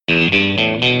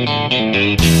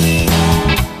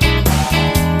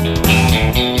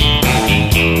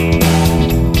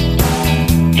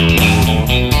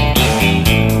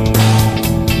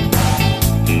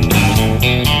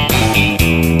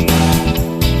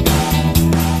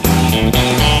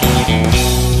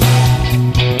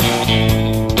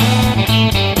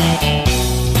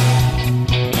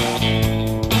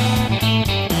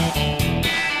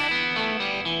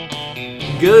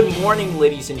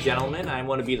ladies and gentlemen. I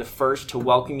want to be the first to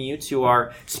welcome you to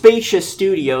our spacious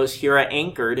studios here at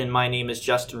Anchored, and my name is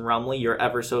Justin Rumley, your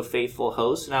ever so faithful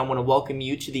host, and I want to welcome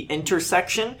you to the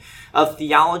intersection of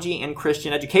theology and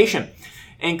Christian education.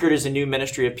 Anchored is a new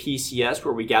ministry of PCS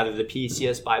where we gather the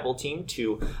PCS Bible team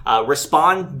to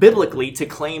respond biblically to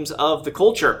claims of the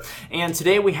culture. And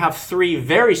today we have three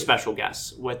very special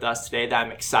guests with us today that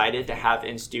I'm excited to have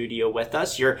in studio with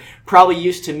us. You're probably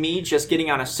used to me just getting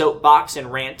on a soapbox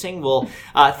and ranting. Well,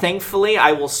 thankfully,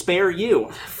 I will spare you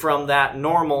from that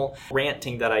normal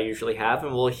ranting that I usually have,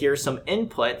 and we'll hear some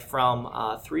input from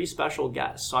three special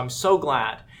guests. So I'm so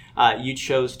glad you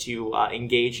chose to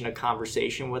engage in a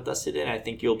conversation with us today, and I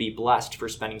think you'll be blessed for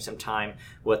spending some time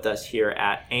with us here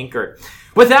at Anchor.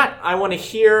 With that, I want to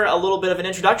hear a little bit of an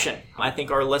introduction. I think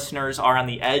our listeners are on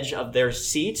the edge of their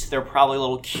seats. They're probably a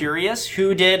little curious.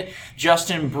 Who did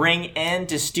Justin bring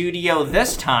into studio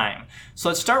this time? So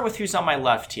let's start with who's on my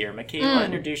left here. Makayla,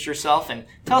 introduce yourself and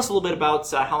tell us a little bit about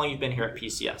how long you've been here at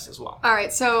PCS as well. All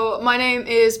right, so my name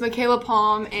is Makayla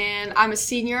Palm, and I'm a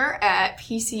senior at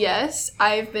PCS.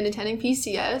 I've been attending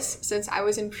PCS since I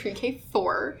was in pre-K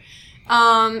 4.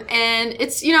 And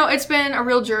it's been a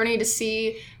real journey to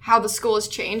see how the school has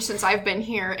changed since I've been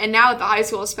here. And now at the high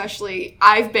school especially,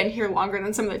 I've been here longer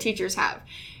than some of the teachers have.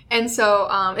 And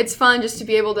so it's fun just to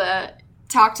be able to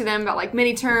talk to them about like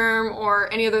mini-term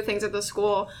or any other things at the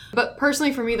school. But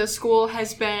personally for me, the school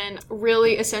has been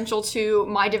really essential to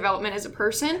my development as a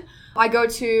person. I go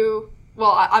to,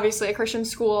 obviously a Christian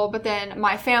school, but then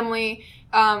my family,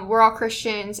 we're all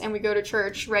Christians and we go to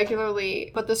church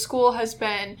regularly. But the school has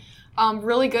been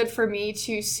really good for me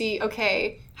to see,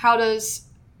 okay, how does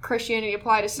Christianity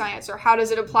apply to science, or how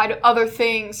does it apply to other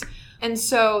things? And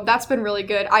so that's been really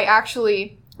good. I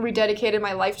actually rededicated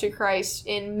my life to Christ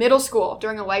in middle school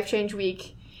during a life change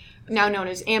week, now known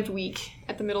as Amped Week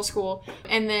at the middle school.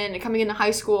 And then coming into high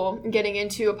school and getting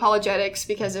into apologetics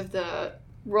because of the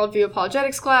Worldview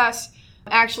Apologetics class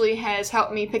actually has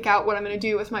helped me pick out what I'm going to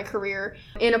do with my career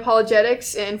in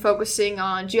apologetics and focusing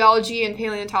on geology and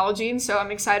paleontology. And so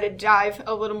I'm excited to dive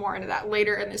a little more into that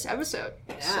later in this episode.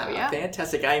 Yeah,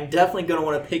 fantastic. I am definitely going to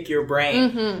want to pick your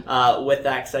brain with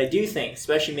that, because I do think,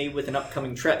 especially maybe with an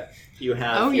upcoming trip you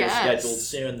have scheduled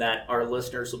soon, that our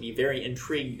listeners will be very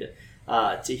intrigued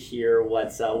to hear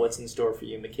what's in store for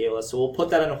you, Makayla. So we'll put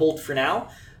that on hold for now.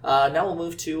 Now we'll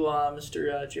move to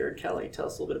Mr. Jared Kelly. Tell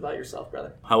us a little bit about yourself,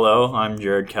 brother. Hello, I'm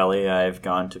Jared Kelly. I've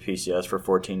gone to PCS for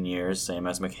 14 years, same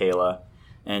as Makayla.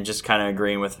 And just kind of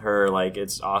agreeing with her, like,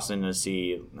 it's awesome to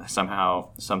see somehow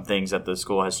some things at the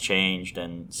school has changed,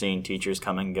 and seeing teachers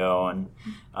come and go,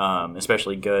 and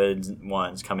especially good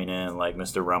ones coming in, like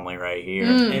Mr. Rumley right here.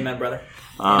 Amen, brother.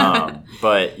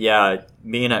 But yeah,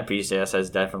 being at PCS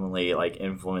has definitely like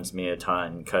influenced me a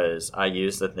ton, because I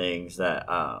use the things that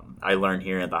I learned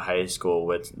here at the high school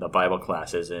with the Bible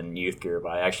classes and youth group.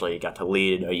 I actually got to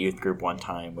lead a youth group one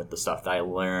time with the stuff that I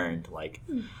learned, like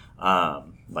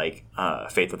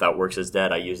faith without works is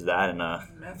dead. I used that in a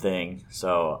thing.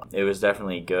 So it was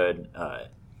definitely good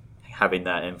having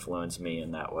that influence me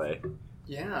in that way.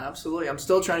 Yeah, absolutely. I'm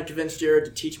still trying to convince Jared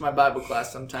to teach my Bible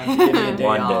class sometime to give me a day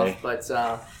off, but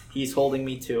he's holding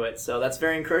me to it. So that's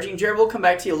very encouraging. Jared, we'll come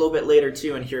back to you a little bit later,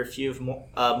 too, and hear a few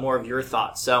more of your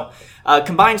thoughts. So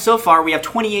combined so far, we have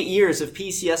 28 years of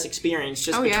PCS experience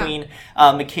just between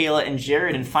Makayla and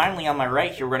Jared. And finally, on my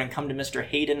right here, we're going to come to Mr.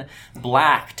 Hayden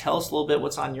Black. Tell us a little bit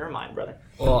what's on your mind, brother.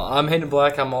 Well, I'm Hayden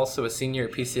Black. I'm also a senior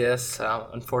at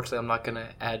PCS. Unfortunately, I'm not going to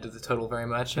add to the total very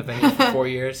much. I've been here for 4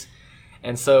 years.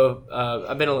 And so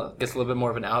I've been, a little bit more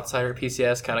of an outsider at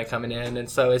PCS, kind of coming in. And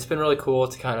so it's been really cool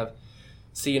to kind of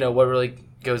see, what really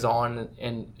goes on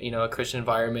in, a Christian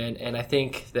environment. And I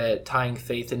think that tying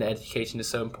faith into education is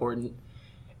so important.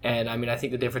 And, I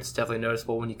think the difference is definitely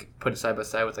noticeable when you put it side by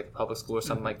side with, like, a public school or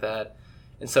something like that.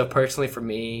 And so personally for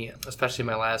me, especially in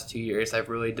my last 2 years, I've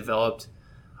really developed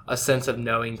a sense of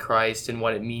knowing Christ and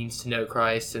what it means to know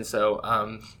Christ. And so,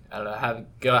 I don't know,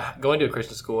 going to a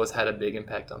Christian school has had a big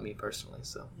impact on me personally.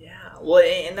 So yeah, well,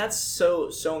 and that's so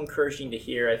encouraging to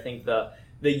hear. I think the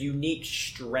unique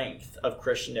strength of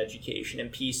Christian education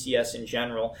and PCS in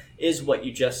general is what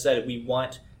you just said. We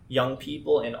want young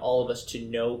people and all of us to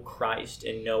know Christ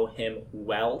and know Him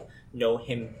well, know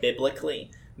Him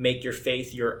biblically. Make your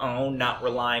faith your own, not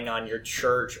relying on your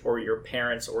church or your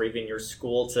parents or even your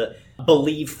school to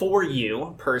believe for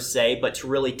you, per se, but to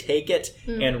really take it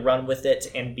and run with it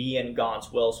and be in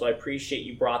God's will. So I appreciate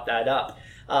you brought that up.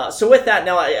 So with that,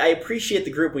 now I appreciate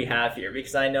the group we have here,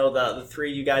 because I know the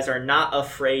three of you guys are not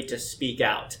afraid to speak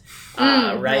out,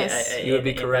 right? You would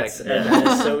be correct. That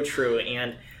is so true.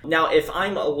 And now if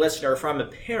I'm a listener, if I'm a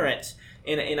parent,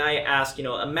 and I ask,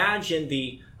 imagine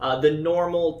the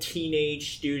normal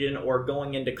teenage student or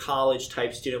going into college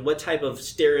type student. What type of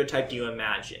stereotype do you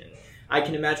imagine? I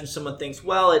can imagine someone thinks,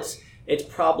 well, it's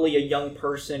probably a young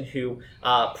person who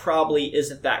probably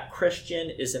isn't that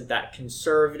Christian, isn't that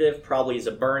conservative, probably is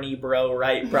a Bernie bro,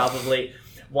 right? Probably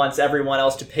wants everyone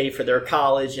else to pay for their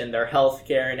college and their health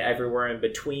care and everywhere in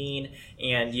between.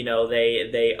 And,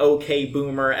 they okay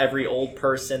boomer every old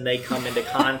person they come into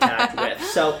contact with.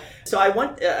 So I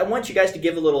want you guys to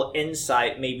give a little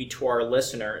insight maybe to our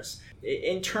listeners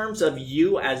in terms of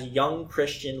you as young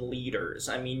Christian leaders.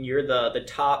 I mean, you're the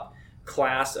top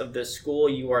class of the school.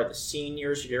 You are the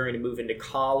seniors. You're going to move into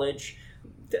college.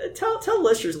 Tell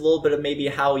listeners a little bit of maybe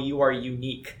how you are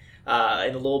unique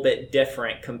and a little bit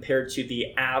different compared to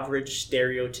the average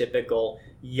stereotypical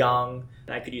young,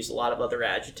 and I could use a lot of other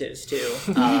adjectives too,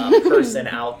 person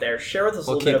out there. Share with us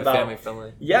a little bit about family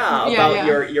friendly.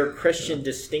 Your Christian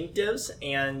distinctives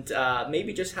and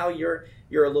maybe just how you're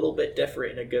a little bit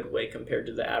different in a good way compared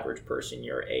to the average person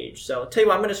your age. So I'll tell you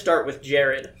what, I'm going to start with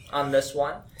Jared on this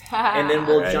one, and then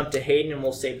we'll jump to Hayden, and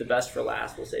we'll save the best for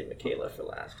last. We'll save Makayla for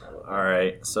last. All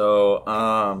right.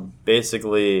 So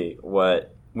basically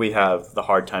what we have the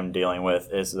hard time dealing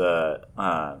with is the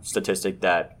statistic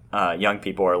that young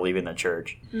people are leaving the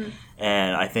church.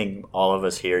 And I think all of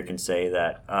us here can say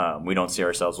that we don't see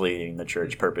ourselves leaving the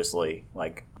church purposely,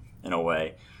 like in a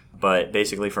way. But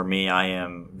basically for me, I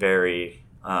am very,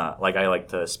 I like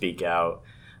to speak out,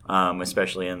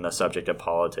 especially in the subject of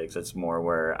politics. It's more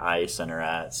where I center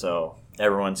at. So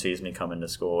everyone sees me coming to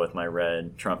school with my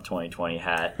red Trump 2020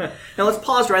 hat. Now let's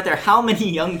pause right there. How many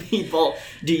young people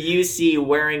do you see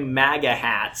wearing MAGA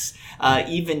hats,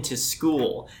 even to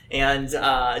school? And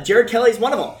Jared Kelly's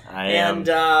one of them. I am. And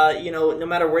no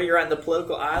matter where you're at in the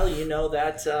political aisle, you know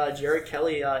that Jared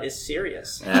Kelly is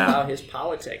serious about his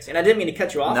politics. And I didn't mean to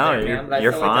cut you off there, man, but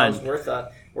I felt like that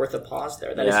was worth a pause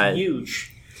there. That is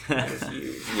huge. That is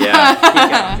huge.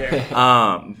 Yeah. Keep going,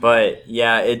 Jared. But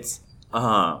yeah, it's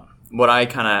what I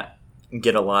kind of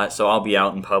get a lot. So I'll be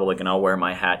out in public and I'll wear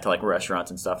my hat to like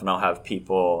restaurants and stuff, and I'll have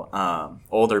people,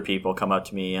 older people, come up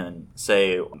to me and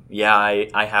say, "Yeah,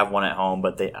 I have one at home,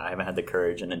 but I haven't had the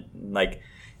courage." And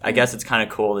I guess it's kind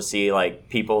of cool to see like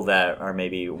people that are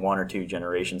maybe one or two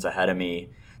generations ahead of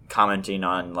me commenting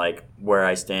on like where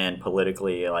I stand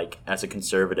politically, like as a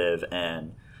conservative,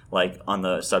 and like on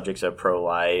the subjects of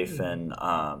pro-life and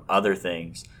other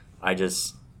things.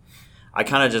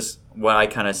 What I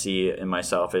kind of see in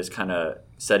myself is kind of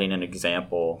setting an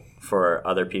example for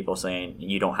other people, saying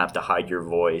you don't have to hide your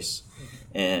voice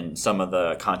in some of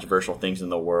the controversial things in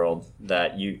the world,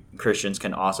 that you Christians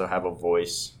can also have a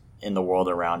voice in the world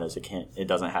around us. It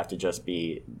doesn't have to just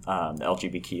be the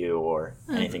LGBTQ or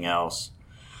anything else.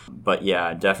 But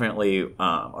yeah, definitely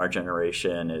our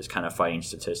generation is kind of fighting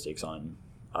statistics on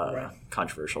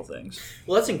controversial things.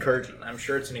 Well, that's encouraging. I'm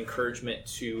sure it's an encouragement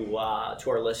to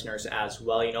our listeners as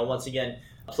well. Once again,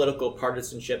 political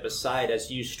partisanship aside,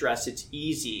 as you stress, it's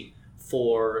easy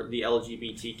for the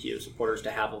LGBTQ supporters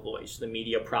to have a voice. The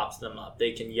media props them up.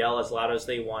 They can yell as loud as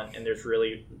they want, and there's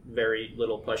really very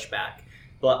little pushback.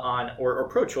 But or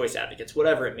pro-choice advocates,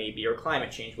 whatever it may be, or climate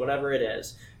change, whatever it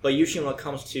is. But usually when it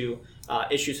comes to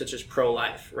issues such as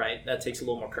pro-life, right, that takes a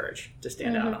little more courage to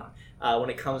stand out on. When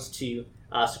it comes to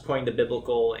supporting the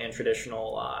biblical and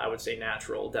traditional, I would say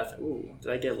natural, ooh,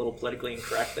 did I get a little politically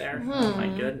incorrect there? Oh my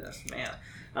goodness, man.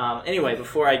 Anyway,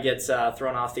 before I get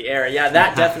thrown off the air,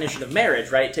 that definition of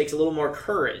marriage, right, takes a little more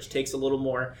courage, takes a little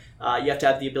more, you have to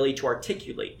have the ability to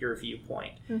articulate your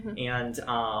viewpoint. And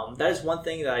that is one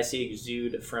thing that I see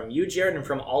exude from you, Jared, and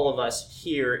from all of us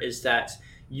here, is that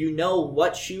you know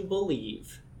what you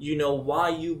believe, you know why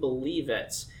you believe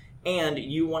it, and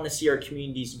you want to see our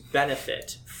communities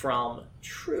benefit from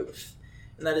truth.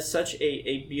 And that is such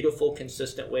a beautiful,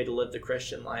 consistent way to live the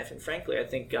Christian life. And frankly, I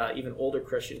think even older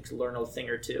Christians could learn a thing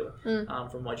or two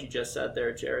from what you just said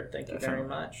there, Jared. Thank you very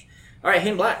much. All right,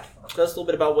 Hayden Black, tell us a little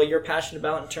bit about what you're passionate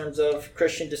about in terms of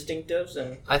Christian distinctives.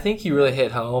 And I think you really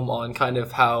hit home on kind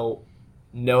of how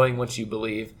knowing what you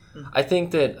believe. I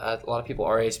think that a lot of people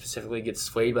our age specifically get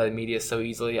swayed by the media so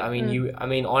easily. I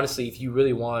mean, honestly, if you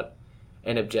really want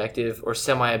an objective or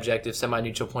semi-objective,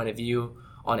 semi-neutral point of view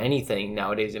on anything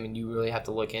nowadays, I mean, you really have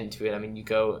to look into it. I mean, you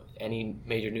go any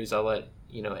major news outlet,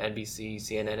 NBC,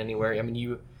 CNN, anywhere. I mean,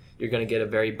 you're going to get a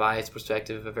very biased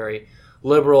perspective, a very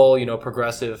liberal,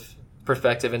 progressive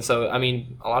perspective. And so, I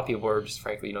mean, a lot of people are just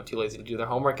frankly, too lazy to do their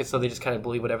homework, and so they just kind of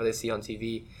believe whatever they see on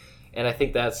TV. And I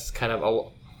think that's kind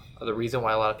of the reason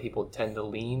why a lot of people tend to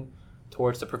lean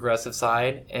towards the progressive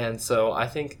side. And so I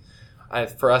think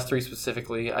For us three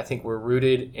specifically, I think we're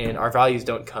rooted in our values.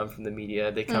 Don't come from the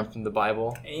media; they come from the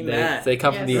Bible. Amen. They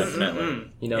come from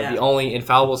the the only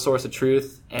infallible source of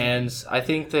truth. And I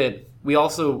think that we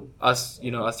also us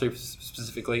three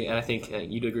specifically, and I think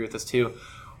you'd agree with us too.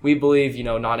 We believe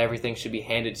not everything should be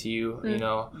handed to you.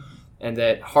 And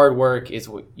that hard work is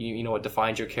what what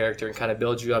defines your character and kind of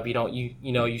builds you up.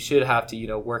 You should have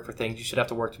to work for things. You should have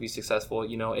to work to be successful.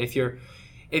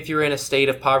 If you're in a state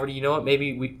of poverty,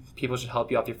 maybe people should help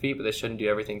you off your feet, but they shouldn't do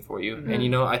everything for you. Mm-hmm.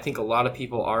 And I think a lot of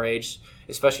people our age,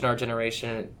 especially in our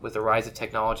generation, with the rise of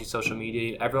technology, social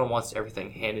media, everyone wants everything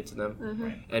handed to them. Mm-hmm.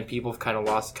 And people have kind of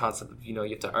lost the concept of you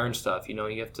have to earn stuff. You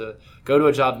have to go to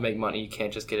a job to make money. You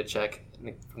can't just get a check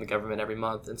from the government every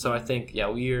month. And so I think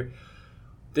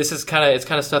this is kind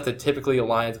of stuff that typically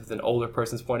aligns with an older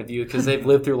person's point of view because they've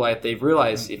lived through life. They've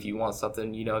realized if you want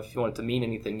something, if you want it to mean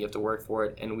anything, you have to work for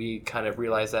it. And we kind of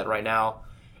realize that right now.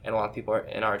 And a lot of people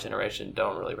in our generation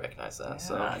don't really recognize that. Yeah.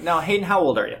 So now, Hayden, how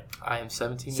old are you? I am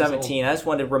 17 17. years old. I just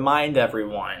wanted to remind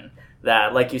everyone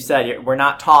that, like you said, we're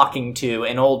not talking to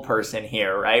an old person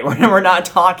here, right? We're not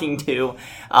talking to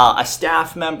a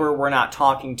staff member. We're not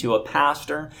talking to a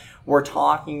pastor. We're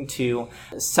talking to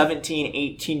 17,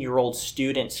 18-year-old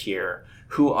students here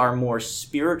who are more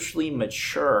spiritually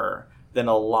mature than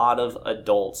a lot of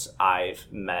adults I've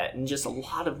met. And just a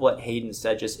lot of what Hayden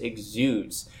said just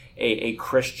exudes a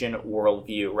Christian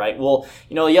worldview, right? Well,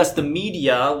 yes, the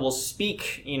media will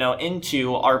speak,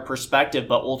 into our perspective,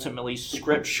 but ultimately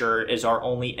Scripture is our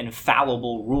only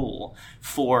infallible rule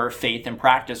for faith and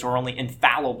practice, or only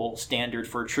infallible standard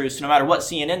for truth. So no matter what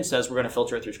CNN says, we're going to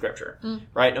filter it through Scripture,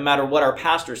 right? No matter what our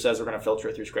pastor says, we're going to filter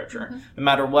it through Scripture. Mm-hmm. No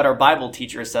matter what our Bible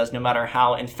teacher says, no matter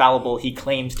how infallible he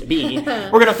claims to be,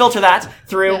 we're going to filter that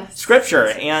through Scripture.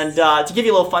 And to give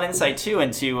you a little fun insight too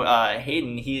into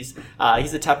Hayden, he's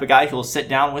the type of guy who will sit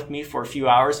down with me for a few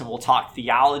hours and we'll talk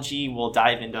theology. We'll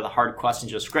dive into the hard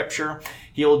questions of Scripture.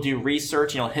 He'll do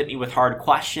research and he'll hit me with hard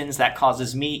questions that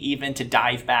causes me even to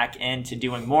dive back into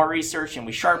doing more research, and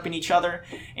we sharpen each other.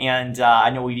 And I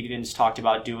know we've even just talked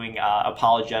about doing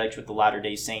apologetics with the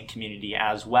Latter-day Saint community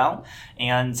as well.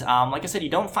 And like I said, you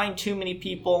don't find too many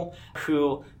people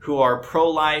who are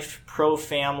pro-life,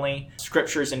 pro-family,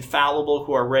 Scripture's infallible,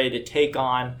 who are ready to take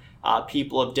on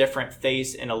people of different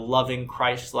faiths in a loving,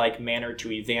 Christ-like manner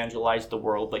to evangelize the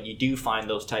world. But you do find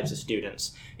those types of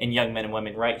students and young men and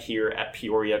women right here at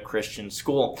Peoria Christian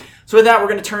School. So with that, we're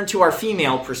going to turn to our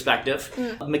female perspective,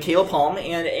 Makayla Palm.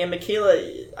 And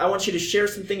Makayla, I want you to share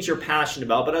some things you're passionate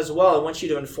about, but as well, I want you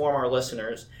to inform our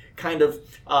listeners kind of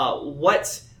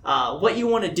what you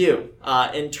want to do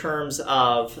in terms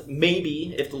of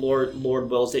maybe, if the Lord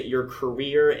wills it, your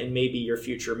career and maybe your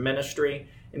future ministry,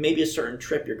 and maybe a certain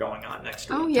trip you're going on next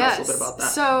week. Oh, yes. Tell us a little bit about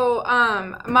that. So,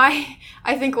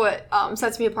 I think what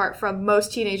sets me apart from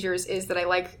most teenagers is that I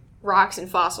like rocks and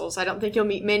fossils. I don't think you'll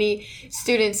meet many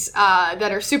students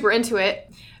that are super into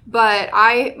it. But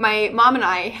my mom and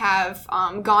I have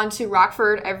gone to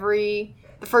Rockford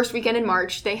the first weekend in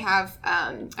March. They have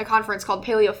a conference called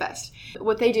Paleo Fest.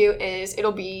 What they do is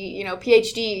it'll be,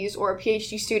 PhDs or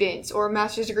PhD students or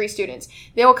master's degree students.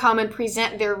 They will come and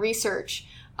present their research.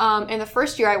 And the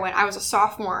first year I went, I was a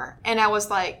sophomore, and I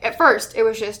was like, at first, it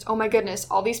was just, oh my goodness,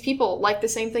 all these people like the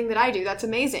same thing that I do. That's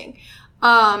amazing.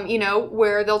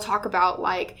 Where they'll talk about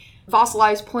like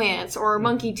fossilized plants or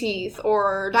monkey teeth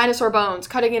or dinosaur bones,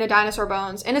 cutting into dinosaur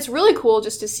bones. And it's really cool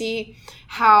just to see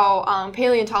how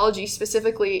paleontology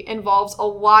specifically involves a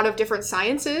lot of different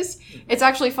sciences. It's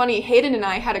actually funny. Hayden and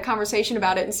I had a conversation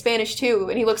about it in Spanish too.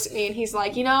 And he looks at me and he's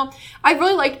like, I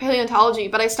really liked paleontology,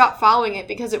 but I stopped following it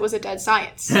because it was a dead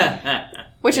science.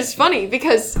 Which is funny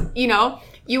because,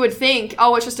 you would think,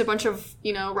 oh, it's just a bunch of,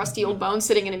 rusty old bones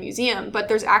sitting in a museum. But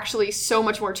there's actually so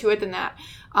much more to it than that.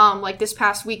 Like this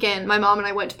past weekend, my mom and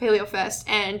I went to Paleo Fest,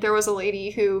 and there was a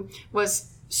lady who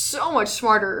was so much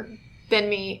smarter than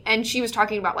me, and she was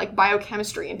talking about like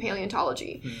biochemistry and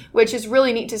paleontology, which is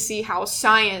really neat to see how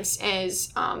science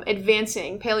is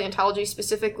advancing paleontology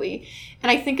specifically.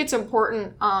 And I think it's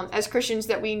important as Christians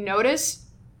that we notice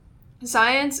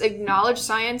science, acknowledge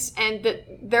science, and that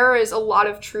there is a lot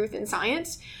of truth in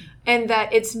science, and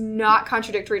that it's not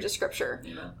contradictory to Scripture.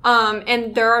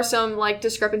 And there are some like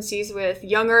discrepancies with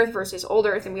young Earth versus old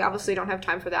Earth, and we obviously don't have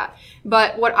time for that.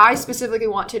 But what I specifically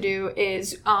want to do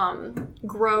is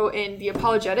grow in the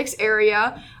apologetics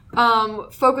area,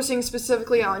 focusing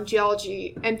specifically on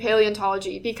geology and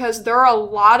paleontology, because there are a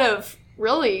lot of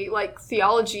really like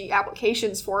theology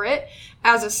applications for it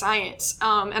as a science.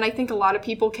 And I think a lot of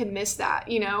people can miss that,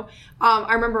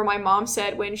 I remember my mom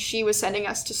said when she was sending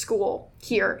us to school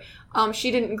here,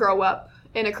 she didn't grow up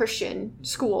in a Christian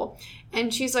school.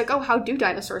 And she's like, oh, how do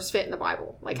dinosaurs fit in the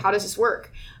Bible? Like, how does this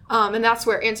work? And that's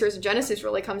where Answers in Genesis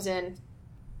really comes in.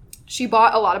 She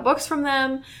bought a lot of books from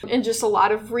them and just a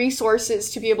lot of resources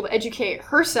to be able to educate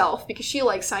herself because she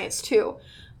likes science too.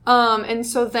 And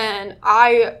so then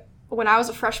when I was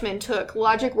a freshman, took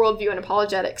Logic, Worldview, and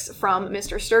Apologetics from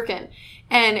Mr. Sturkin.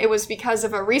 And it was because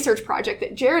of a research project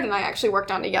that Jared and I actually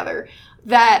worked on together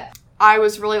that I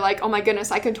was really like, oh my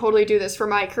goodness, I could totally do this for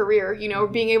my career. You know,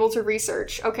 being able to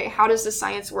research, okay, how does the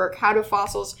science work? How do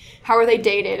fossils, how are they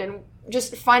dated? And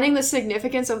just finding the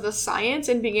significance of the science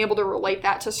and being able to relate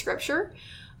that to scripture.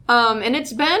 And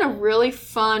it's been a really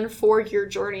fun 4-year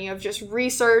journey of just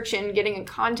research and getting in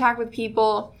contact with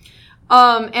people.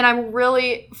 And I'm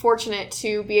really fortunate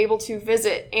to be able to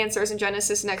visit Answers in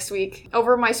Genesis next week.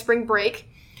 Over my spring break,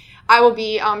 I will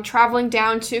be traveling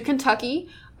down to Kentucky.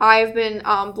 I've been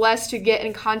blessed to get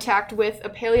in contact with a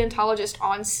paleontologist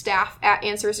on staff at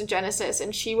Answers in Genesis,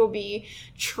 and she will be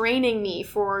training me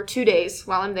for 2 days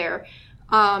while I'm there.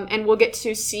 And we'll get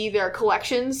to see their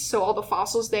collections, so all the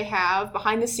fossils they have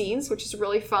behind the scenes, which is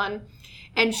really fun.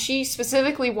 And she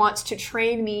specifically wants to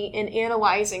train me in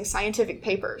analyzing scientific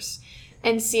papers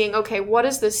and seeing, okay, what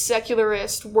does the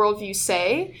secularist worldview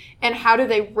say, and how do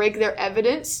they rig their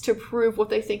evidence to prove what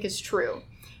they think is true?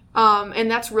 And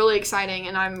that's really exciting,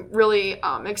 and I'm really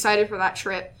excited for that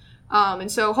trip. And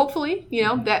so hopefully, you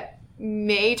know, that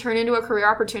may turn into a career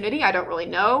opportunity. I don't really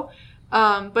know.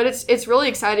 But it's really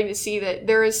exciting to see that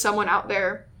there is someone out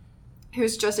there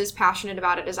who's just as passionate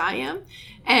about it as I am.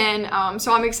 And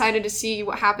so I'm excited to see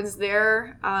what happens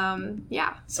there.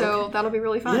 So that'll be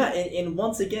really fun. Yeah, and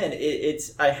once again,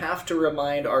 it's I have to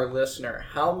remind our listener,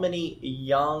 how many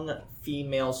young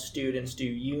female students do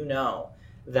you know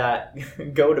that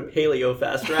go to Paleo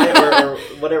Fest, right? or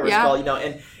whatever it's called, you know,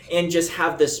 and just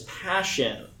have this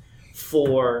passion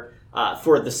for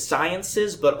the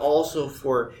sciences, but also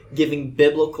for giving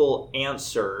biblical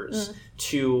answers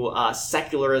to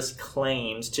secularist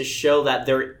claims to show that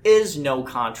there is no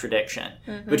contradiction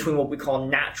between what we call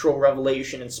natural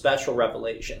revelation and special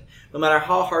revelation. No matter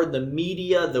how hard the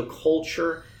media, the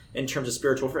culture, in terms of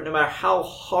spiritual, no matter how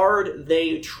hard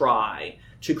they try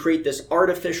to create this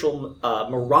artificial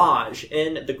mirage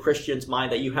in the Christian's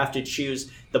mind that you have to choose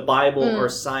the Bible or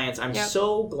science, I'm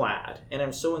so glad and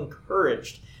I'm so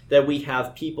encouraged that we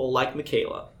have people like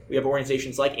Makayla, we have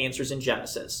organizations like Answers in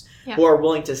Genesis, who are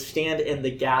willing to stand in the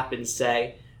gap and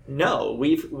say, no,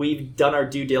 we've done our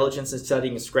due diligence in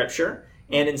studying Scripture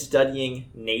and in studying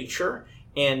nature,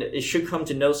 and it should come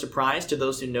to no surprise to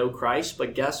those who know Christ,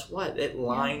 but guess what? It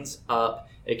lines up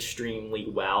extremely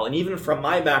well. And even from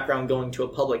my background going to a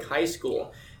public high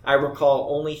school, I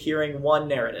recall only hearing one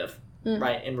narrative,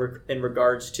 right, in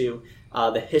regards to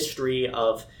the history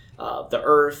of the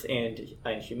earth and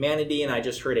humanity, and I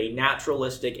just heard a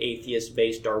naturalistic,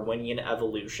 atheist-based Darwinian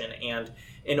evolution. And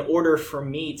in order for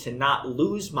me to not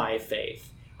lose my faith,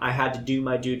 I had to do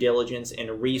my due diligence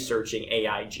in researching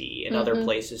AIG and other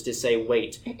places to say,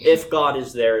 wait, if God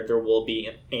is there, there will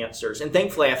be answers. And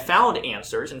thankfully, I found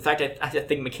answers. In fact, I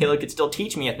think Makayla could still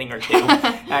teach me a thing or two,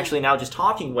 actually now just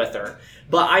talking with her.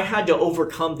 But I had to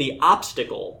overcome the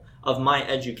obstacle of my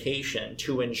education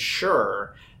to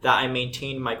ensure that I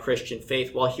maintained my Christian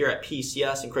faith. While here at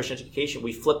PCS and Christian education,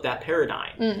 we flipped that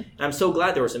paradigm. And I'm so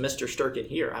glad there was a Mr. Sturkin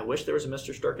here. I wish there was a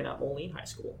Mr. Sturkin at Moline High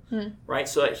School. Right?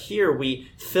 So at here,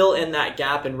 we fill in that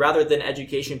gap, and rather than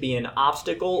education being an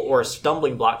obstacle or a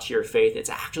stumbling block to your faith, it's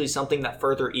actually something that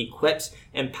further equips,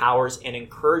 empowers, and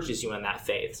encourages you in that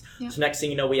faith. So next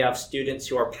thing you know, we have students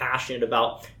who are passionate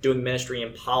about doing ministry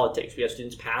in politics. We have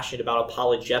students passionate about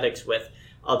apologetics with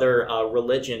other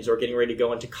religions, or getting ready to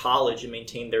go into college and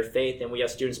maintain their faith. And we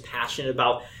have students passionate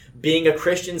about being a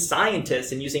Christian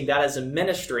Scientist and using that as a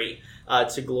ministry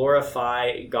to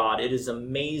glorify God. It is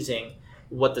amazing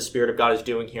what the Spirit of God is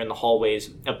doing here in the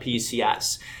hallways of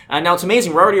PCS. Now it's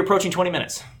amazing. We're already approaching 20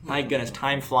 minutes. My goodness,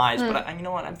 time flies. But you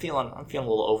know what? I'm feeling a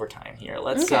little overtime here.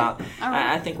 Let's.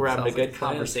 I think we're having a good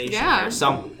conversation here.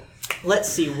 So let's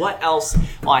see what else.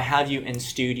 While I have you in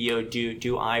studio,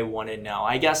 do I want to know?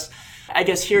 I guess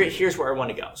here's where I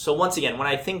want to go. So once again, when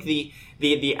I think the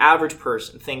average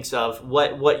person thinks of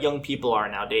what young people are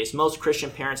nowadays, most Christian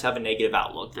parents have a negative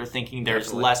outlook. They're thinking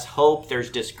there's less hope, there's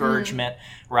discouragement,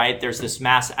 right? There's this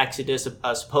mass exodus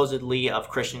supposedly of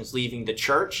Christians leaving the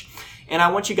church. And I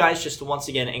want you guys just to once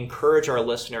again encourage our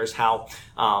listeners how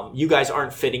you guys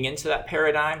aren't fitting into that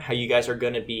paradigm, how you guys are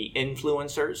going to be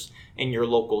influencers in your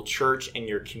local church and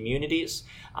your communities.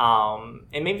 And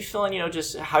maybe feeling,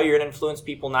 just how you're going to influence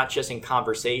people, not just in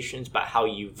conversations, but how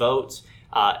you vote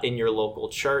in your local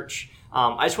church.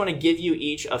 I just want to give you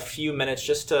each a few minutes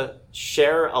just to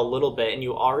share a little bit, and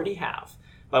you already have,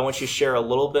 but I want you to share a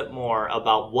little bit more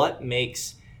about what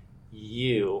makes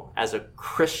you, as a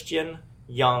Christian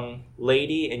young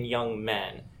lady and young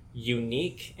men,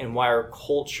 unique, and why our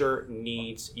culture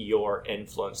needs your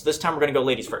influence. This time we're going to go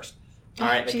ladies first. All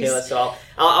right, Makayla. So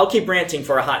I'll keep ranting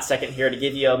for a hot second here to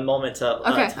give you a moment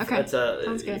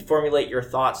to formulate your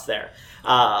thoughts there.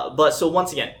 But so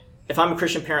once again, if I'm a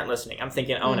Christian parent listening, I'm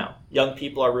thinking, oh no, young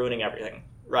people are ruining everything,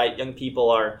 right? Young people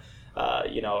are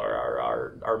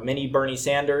mini Bernie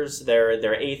Sanders.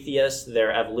 They're atheists.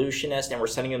 They're evolutionists, and we're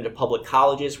sending them to public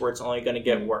colleges where it's only going to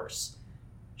get worse.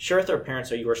 Share with our parents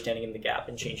how you are standing in the gap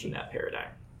and changing that paradigm.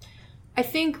 I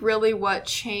think really what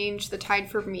changed the tide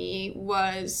for me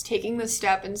was taking the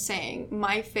step and saying,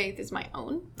 my faith is my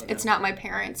own. Okay. It's not my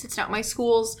parents. It's not my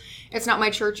schools. It's not my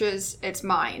churches. It's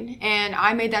mine. And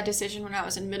I made that decision when I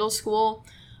was in middle school.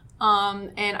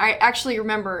 And I actually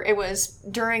remember it was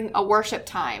during a worship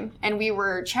time, and we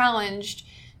were challenged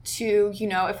to,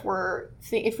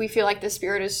 if we feel like the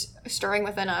Spirit is stirring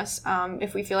within us,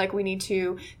 if we feel like we need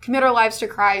to commit our lives to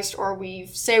Christ, or we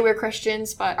say we're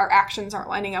Christians, but our actions aren't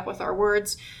lining up with our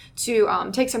words, to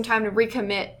take some time to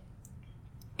recommit.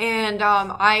 And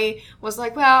I was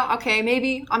like, well, okay,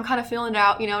 maybe I'm kind of feeling it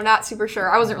out, not super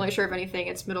sure. I wasn't really sure of anything.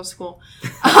 It's middle school.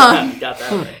 Got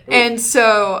that right. And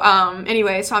so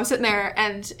anyway, so I'm sitting there,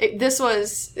 and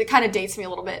it kind of dates me a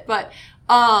little bit, but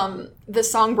the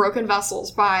song Broken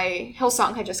Vessels by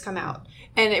Hillsong had just come out.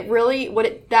 And it really,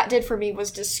 that did for me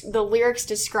was just, the lyrics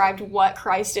described what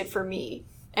Christ did for me.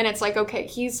 And it's like, okay,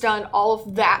 he's done all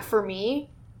of that for me.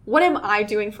 What am I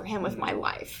doing for him with my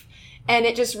life? And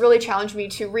it just really challenged me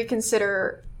to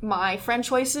reconsider my friend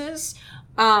choices,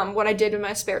 what I did in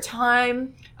my spare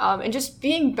time, and just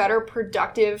being better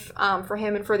productive for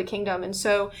him and for the kingdom. And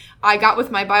so I got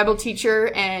with my Bible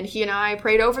teacher, and he and I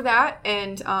prayed over that.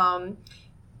 And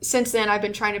since then, I've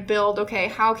been trying to build, okay,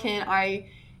 how can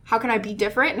I be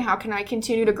different, and how can I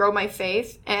continue to grow my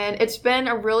faith? And it's been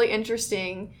a really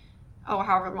interesting,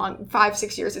 however long,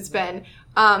 5-6 years it's been.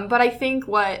 But I think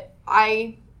what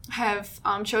I have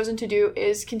chosen to do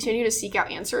is continue to seek out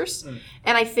answers.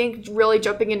 And I think really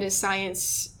jumping into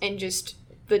science and just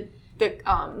the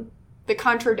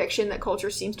contradiction that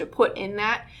culture seems to put in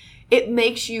that, it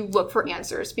makes you look for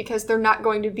answers, because they're not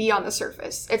going to be on the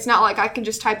surface. It's not like I can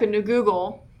just type into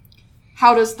Google,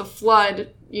 how does the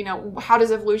flood, how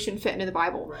does evolution fit into the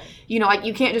Bible? Right.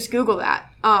 You can't just Google that.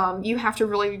 You have to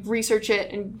really research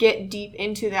it and get deep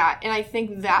into that. And I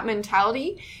think that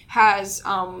mentality has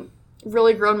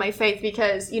really grown my faith,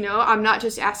 because, I'm not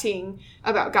just asking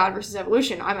about God versus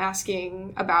evolution. I'm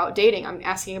asking about dating. I'm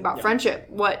asking about friendship.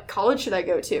 What college should I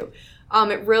go to?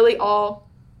 It really all,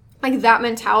 that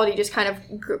mentality just kind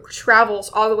of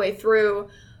travels all the way through.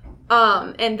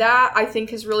 And that, I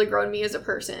think, has really grown me as a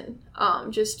person.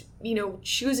 Just,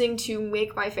 choosing to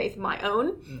make my faith my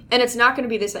own. And it's not going to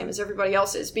be the same as everybody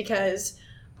else's, because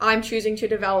I'm choosing to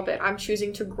develop it. I'm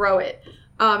choosing to grow it.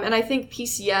 And I think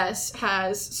PCS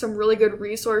has some really good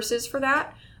resources for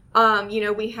that.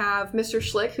 We have Mr.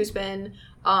 Schlick, who's been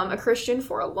a Christian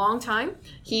for a long time.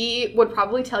 He would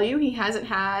probably tell you he hasn't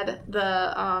had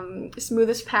the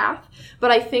smoothest path, but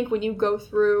I think when you go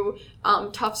through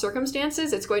tough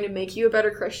circumstances, it's going to make you a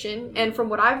better Christian. And from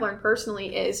what I've learned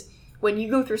personally is when you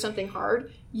go through something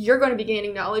hard, you're going to be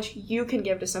gaining knowledge you can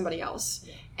give to somebody else.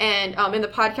 And in the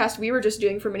podcast we were just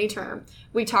doing for mini term,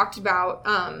 we talked about,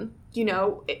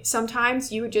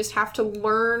 sometimes you just have to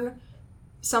learn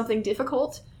something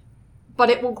difficult,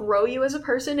 but it will grow you as a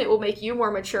person. It will make you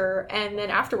more mature. And then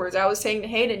afterwards, I was saying to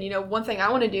Hayden, one thing I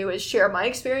want to do is share my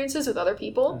experiences with other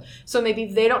people. So maybe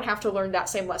they don't have to learn that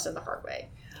same lesson the hard way.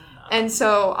 And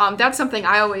so that's something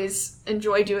I always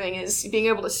enjoy doing, is being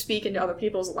able to speak into other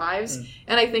people's lives.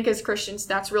 And I think as Christians,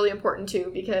 that's really important too,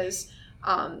 because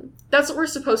that's what we're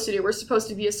supposed to do. We're supposed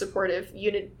to be a supportive,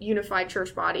 unified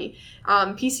church body.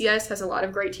 PCS has a lot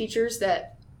of great teachers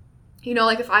that,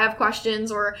 if I have questions,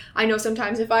 or I know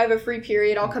sometimes if I have a free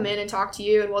period, I'll come in and talk to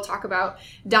you and we'll talk about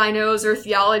dinos or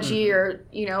theology or,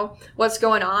 what's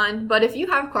going on. But if you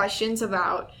have questions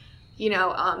about,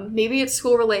 maybe it's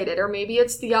school related, or maybe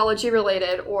it's theology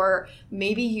related, or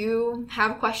maybe you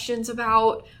have questions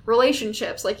about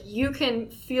relationships, you can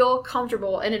feel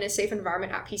comfortable and in a safe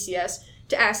environment at PCS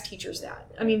to ask teachers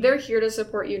that. I mean, they're here to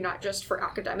support you, not just for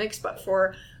academics, but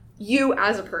for you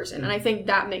as a person. And I think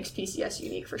that makes PCS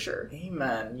unique for sure.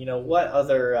 Amen.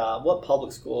 What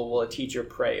public school will a teacher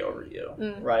pray over you,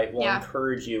 right? Will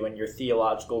encourage you in your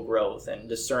theological growth and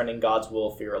discerning God's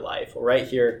will for your life. Well, right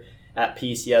here at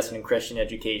PCS and in Christian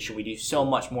education, we do so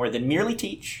much more than merely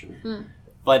teach.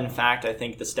 But in fact, I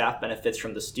think the staff benefits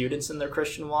from the students in their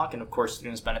Christian walk, and of course,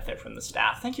 students benefit from the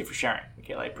staff. Thank you for sharing,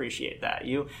 Makayla. I appreciate that.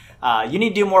 You need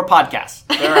to do more podcasts.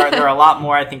 There are a lot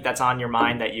more I think that's on your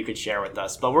mind that you could share with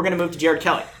us. But we're going to move to Jared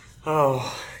Kelly.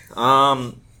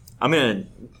 I'm going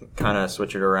to kind of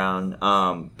switch it around.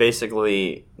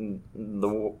 Basically,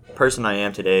 the person I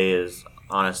am today is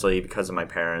honestly because of my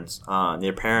parents.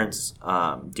 Their parents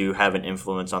do have an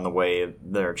influence on the way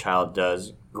their child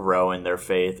does grow in their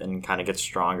faith and kind of get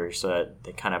stronger, so that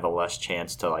they kind of have a less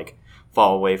chance to like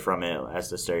fall away from it, as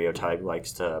the stereotype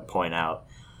likes to point out.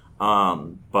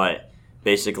 But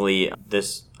basically,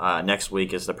 this next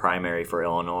week is the primary for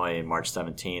Illinois, March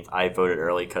 17th. I voted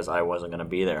early because I wasn't going to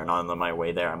be there, and on my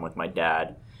way there, I'm with my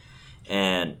dad.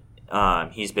 And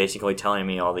he's basically telling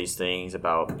me all these things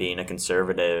about being a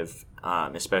conservative,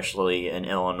 especially in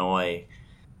Illinois.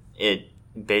 It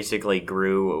basically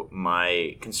grew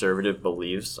my conservative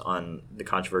beliefs on the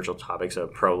controversial topics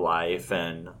of pro-life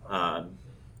and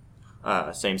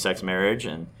same-sex marriage.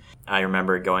 And I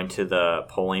remember going to the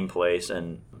polling place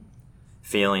and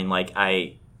feeling like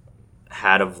I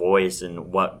had a voice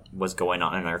in what was going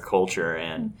on in our culture,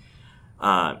 and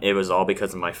it was all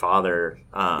because of my father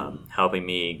helping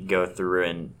me go through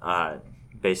and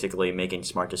basically making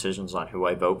smart decisions on who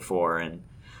I vote for, and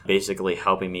basically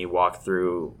helping me walk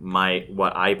through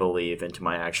what I believe into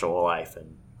my actual life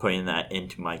and putting that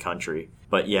into my country.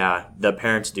 But yeah, the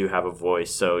parents do have a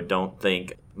voice, so don't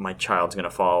think my child's going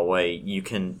to fall away. You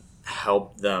can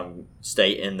help them stay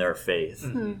in their faith.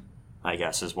 I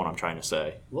guess is what I'm trying to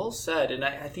say. Well said, and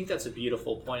I think that's a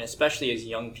beautiful point, especially as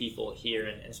young people here,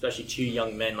 and especially two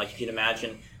young men. Like, you can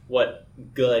imagine what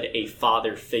good a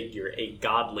father figure, a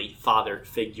godly father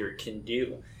figure can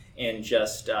do. And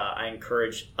just, I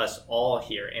encourage us all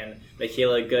here, and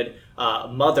Makayla, a good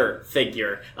mother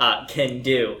figure can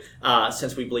do,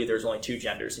 since we believe there's only two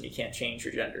genders, and you can't change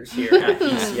your genders here at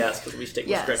PCS because we stick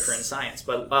with scripture and science.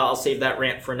 But I'll save that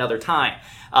rant for another time.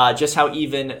 Just how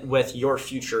even with your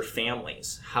future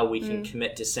families, how we can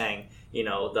commit to saying,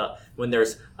 when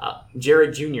there's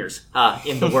Jared Juniors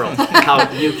in the world,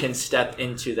 how you can step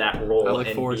into that role. I look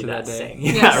and forward be to that day. saying.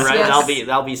 Yes, right. yes.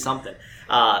 That'll be something.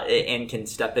 And can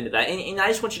step into that. And I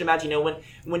just want you to imagine,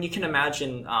 when you can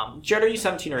imagine, Jared, are you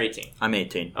 17 or 18? I'm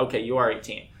 18. Okay, you are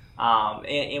 18.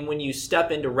 And when you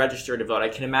step in to register to vote, I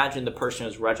can imagine the person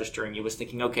who's registering you was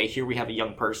thinking, okay, here we have a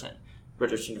young person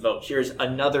registering to vote. Here's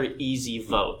another easy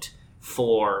vote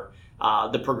for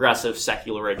the progressive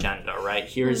secular agenda, right?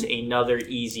 Here's another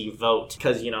easy vote.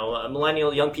 Because,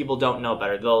 millennial young people don't know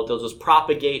better. They'll just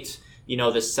propagate,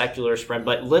 this secular spread.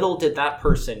 But little did that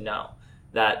person know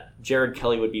that Jared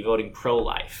Kelly would be voting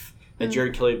pro-life, that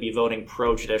Jared Kelly would be voting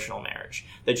pro-traditional marriage,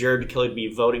 that Jared Kelly would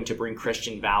be voting to bring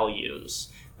Christian values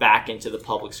back into the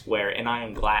public square. And I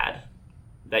am glad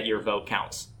that your vote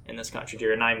counts in this country,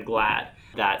 Jared. And I'm glad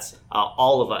that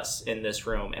all of us in this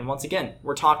room, and once again,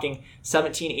 we're talking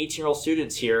 17, 18-year-old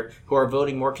students here who are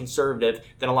voting more conservative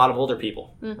than a lot of older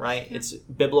people, right? Yeah. It's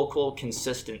biblical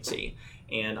consistency.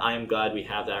 And I am glad we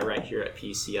have that right here at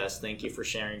PCS. Thank you for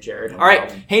sharing, Jared. All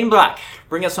right, Hayden Black,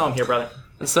 bring us home here, brother.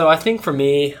 So I think for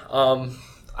me,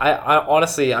 I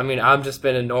honestly, I'm just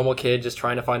been a normal kid just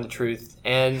trying to find the truth.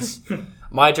 And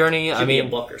my journey, Should be a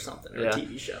book or something, or a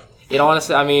TV show. It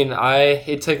honestly,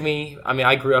 it took me,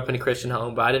 I grew up in a Christian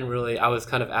home, but I was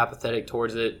kind of apathetic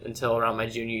towards it until around my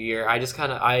junior year.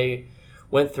 I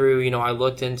went through, I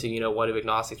looked into, what do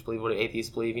agnostics believe, what do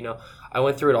atheists believe, I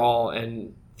went through it all,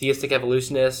 and theistic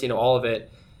evolutionists, all of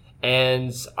it.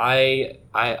 And I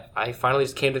finally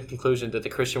just came to the conclusion that the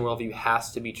Christian worldview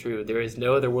has to be true. There is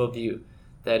no other worldview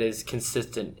that is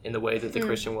consistent in the way that the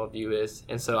Christian worldview is.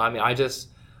 And so,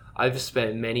 I've just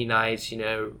spent many nights,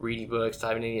 reading books,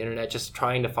 diving into the internet, just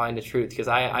trying to find the truth. Because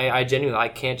I genuinely, I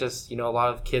can't just, a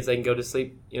lot of kids, they can go to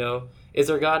sleep, is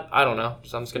there God? I don't know.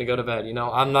 So I'm just going to go to bed.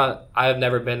 I have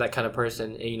never been that kind of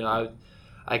person. And,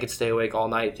 I could stay awake all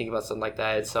night thinking about something like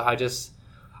that. So I just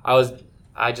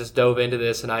dove into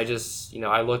this, and I just,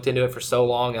 I looked into it for so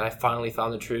long, and I finally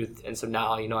found the truth. And so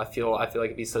now, I feel like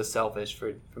it'd be so selfish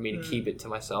for me to keep it to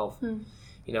myself, and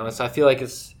so I feel like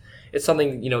it's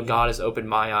something, God has opened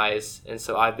my eyes. And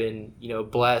so I've been,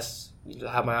 blessed to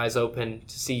have my eyes open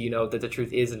to see, that the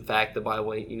truth is in fact the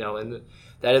Bible, and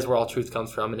that is where all truth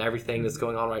comes from. And everything that's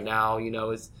going on right now,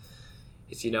 it's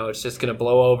just going to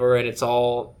blow over, and it's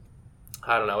all,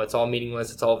 I don't know, it's all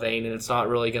meaningless, it's all vain, and it's not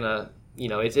really going to,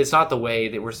 it's not the way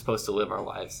that we're supposed to live our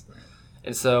lives.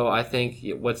 And so I think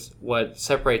what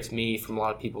separates me from a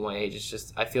lot of people my age is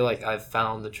just, I feel like I've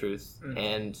found the truth,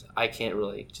 and I can't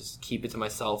really just keep it to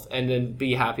myself and then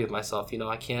be happy with myself.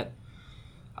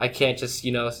 I I can't just,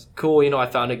 cool, I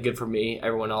found it good for me.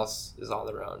 Everyone else is on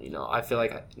their own. I feel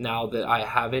like now that I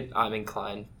have it, I'm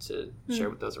inclined to share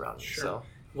with those around me. Sure. So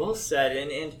Well said.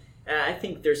 And I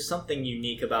think there's something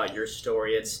unique about your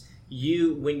story. It's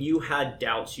when you had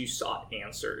doubts, you sought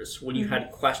answers. When you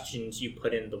had questions, you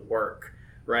put in the work,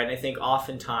 right? And I think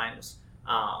oftentimes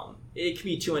it can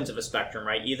be two ends of a spectrum,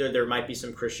 right? Either there might be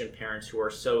some Christian parents who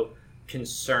are so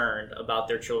concerned about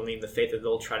their children leaving the faith that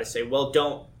they'll try to say, well,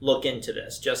 don't look into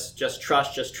this. Just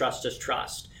trust.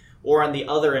 Or on the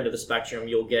other end of the spectrum,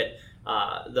 you'll get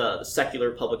the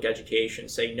secular public education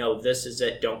say, no, this is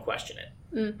it. Don't question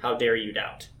it. How dare you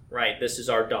doubt, right? This is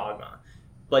our dogma.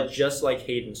 But just like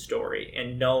Hayden's story,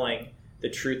 and knowing the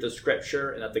truth of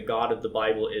Scripture and that the God of the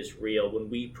Bible is real, when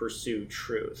we pursue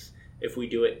truth, if we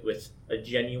do it with a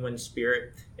genuine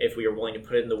spirit, if we are willing to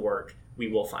put in the work, we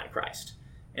will find Christ.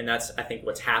 And that's, I think,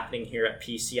 what's happening here at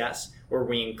PCS, where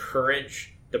we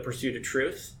encourage the pursuit of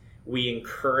truth. We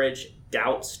encourage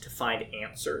doubts to find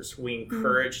answers. We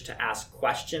encourage to ask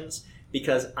questions,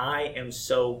 because I am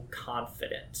so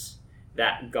confident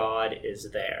that God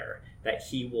is there, that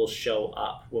he will show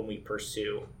up when we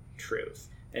pursue truth.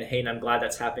 And Hayden, I'm glad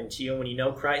that's happened to you. When you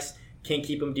know Christ, can't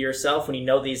keep them to yourself. When you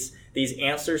know these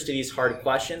answers to these hard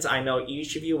questions, I know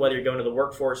each of you, whether you're going to the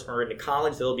workforce or into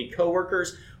college, there will be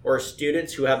coworkers or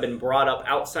students who have been brought up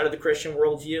outside of the Christian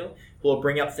worldview who will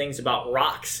bring up things about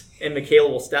rocks, and Makayla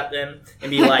will step in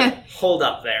and be like, hold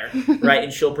up there, right?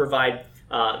 And she'll provide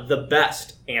the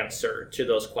best answer to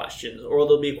those questions. Or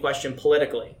there'll be a question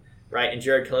politically, right? And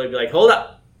Jared Kelly will be like, hold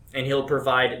up, and he'll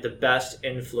provide the best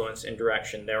influence and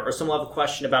direction there. Or someone will have a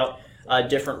question about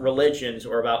different religions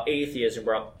or about atheism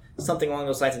or something along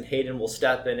those lines, and Hayden will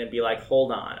step in and be like,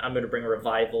 hold on, I'm going to bring a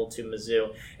revival to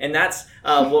Mizzou. And that's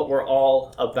what we're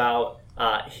all about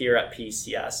here at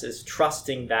PCS, is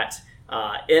trusting that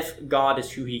if God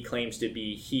is who he claims to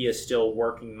be, he is still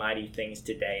working mighty things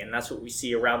today. And that's what we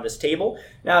see around this table.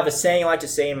 Now, I have a saying I like to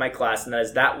say in my class, and that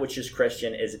is, that which is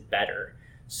Christian is better.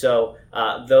 So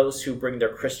those who bring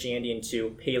their Christianity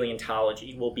into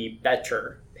paleontology will be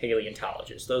better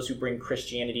paleontologists. Those who bring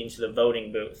Christianity into the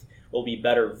voting booth will be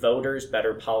better voters,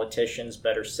 better politicians,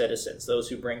 better citizens. Those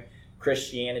who bring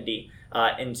Christianity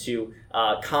into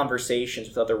conversations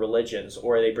with other religions,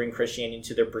 or they bring Christianity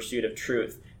into their pursuit of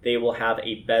truth, they will have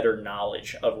a better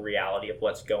knowledge of reality of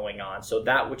what's going on. So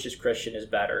that which is Christian is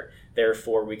better.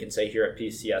 Therefore, we can say here at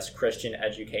PCS, Christian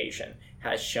education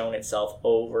has shown itself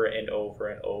over and over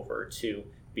and over to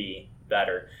be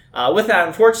better. With that,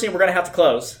 unfortunately, we're going to have to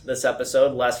close this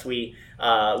episode, lest we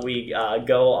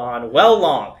go on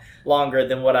longer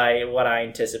than what I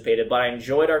anticipated. But I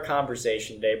enjoyed our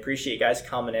conversation today. Appreciate you guys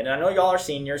coming in. And I know y'all are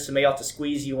seniors, so maybe I'll have to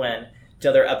squeeze you in to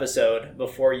another episode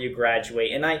before you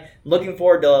graduate. And I'm looking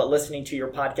forward to listening to your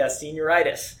podcast,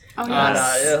 Senioritis. Oh,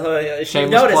 yes. If you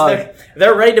notice,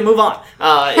 they're ready to move on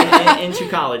into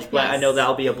college. But yes. I know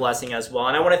that'll be a blessing as well.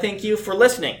 And I want to thank you for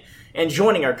listening and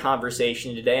joining our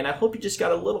conversation today. And I hope you just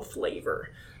got a little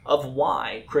flavor of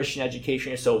why Christian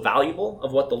education is so valuable,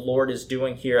 of what the Lord is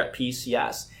doing here at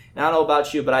PCS. And I don't know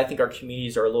about you, but I think our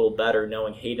communities are a little better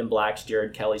knowing Hayden Blacks,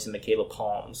 Jared Kellys, and Makayla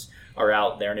Palms are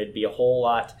out there. And it'd be a whole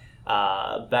lot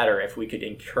better if we could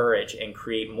encourage and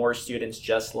create more students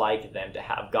just like them to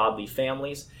have godly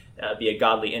families, be a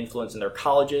godly influence in their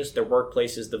colleges, their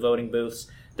workplaces, the voting booths,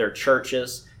 their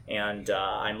churches. And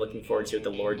I'm looking forward to what the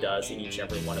Lord does in each and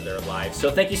every one of their lives.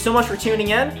 So thank you so much for tuning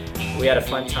in. We had a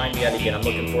fun time yet again. I'm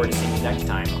looking forward to seeing you next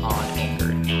time on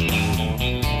Anchored.